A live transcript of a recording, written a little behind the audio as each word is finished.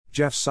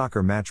Jeff's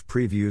Soccer Match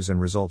Previews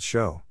and Results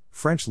Show,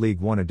 French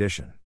Ligue 1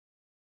 edition.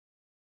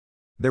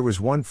 There was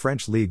one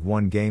French Ligue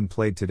 1 game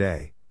played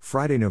today,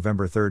 Friday,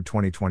 November 3,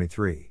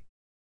 2023.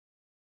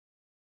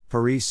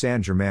 Paris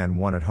Saint-Germain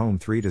won at home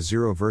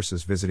 3-0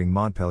 versus visiting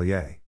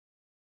Montpellier.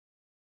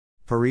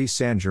 Paris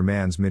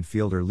Saint-Germain's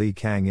midfielder Lee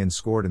Kang-in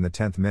scored in the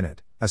 10th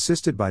minute,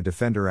 assisted by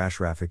defender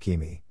Achraf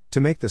Hakimi, to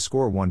make the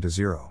score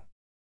 1-0.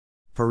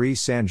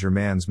 Paris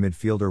Saint-Germain's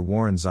midfielder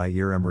Warren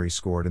Zaïre-Emery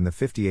scored in the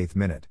 58th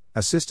minute,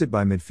 assisted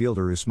by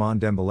midfielder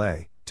Ousmane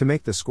Dembélé, to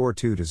make the score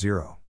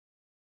 2-0.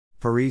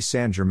 Paris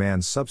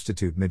Saint-Germain's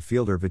substitute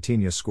midfielder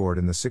Vitinha scored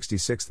in the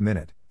 66th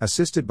minute,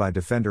 assisted by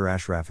defender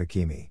Achraf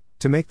Hakimi,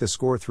 to make the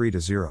score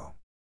 3-0.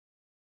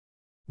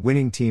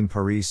 Winning team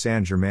Paris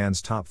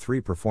Saint-Germain's top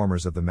three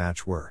performers of the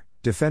match were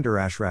defender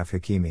Achraf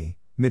Hakimi,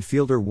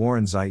 midfielder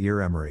Warren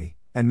Zaïre-Emery,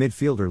 and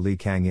midfielder Lee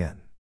Kang-in.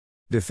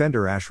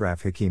 Defender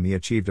Achraf Hakimi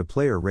achieved a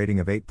player rating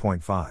of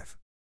 8.5.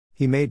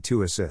 He made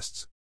 2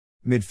 assists.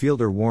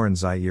 Midfielder Warren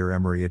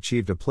Zaïre-Emery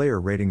achieved a player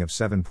rating of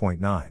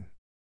 7.9.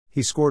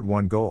 He scored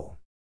 1 goal.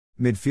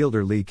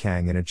 Midfielder Lee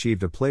Kang-in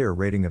achieved a player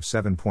rating of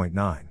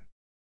 7.9.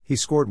 He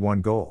scored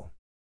 1 goal.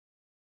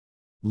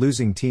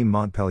 Losing team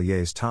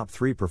Montpellier's top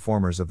 3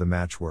 performers of the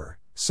match were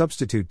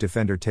substitute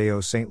defender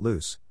Théo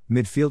Saint-Luce,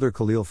 midfielder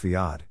Khalil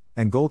Fiad,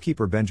 and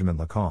goalkeeper Benjamin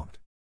Lecomte.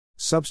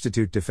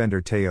 Substitute defender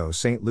Théo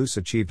Saint-Luce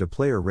achieved a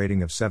player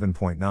rating of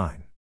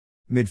 7.9.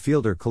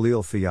 Midfielder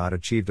Khalil Fiad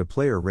achieved a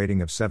player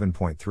rating of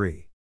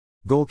 7.3.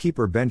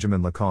 Goalkeeper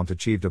Benjamin Lecomte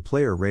achieved a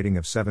player rating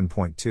of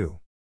 7.2.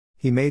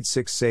 He made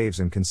 6 saves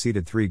and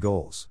conceded 3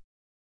 goals.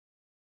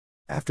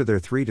 After their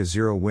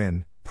 3-0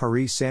 win,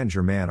 Paris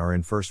Saint-Germain are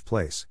in first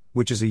place,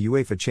 which is a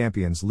UEFA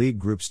Champions League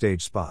group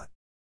stage spot.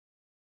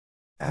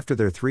 After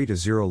their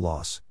 3-0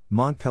 loss,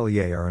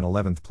 Montpellier are in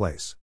 11th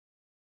place.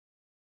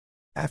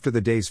 After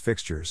the day's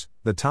fixtures,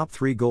 the top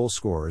 3 goal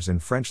scorers in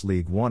French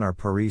Ligue 1 are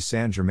Paris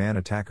Saint-Germain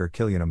attacker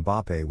Kylian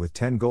Mbappé with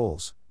 10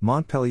 goals,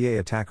 Montpellier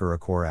attacker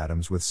Akor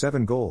Adams with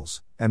 7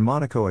 goals, and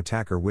Monaco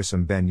attacker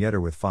Wissam Ben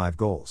Yedder with 5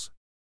 goals.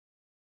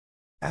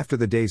 After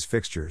the day's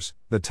fixtures,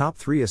 the top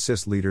 3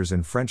 assist leaders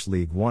in French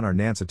Ligue 1 are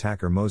Nantes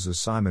attacker Moses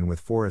Simon with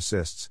 4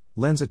 assists,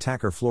 Lens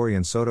attacker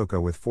Florian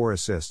Sotoko with 4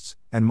 assists,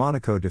 and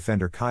Monaco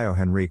defender Caio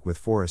Henrique with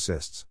 4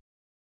 assists.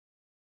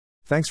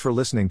 Thanks for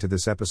listening to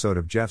this episode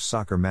of Jeff's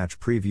Soccer Match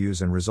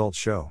Previews and Results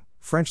Show,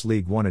 French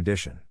Ligue 1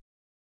 edition.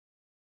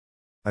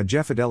 A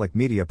Jeffadelic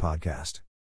Media Podcast.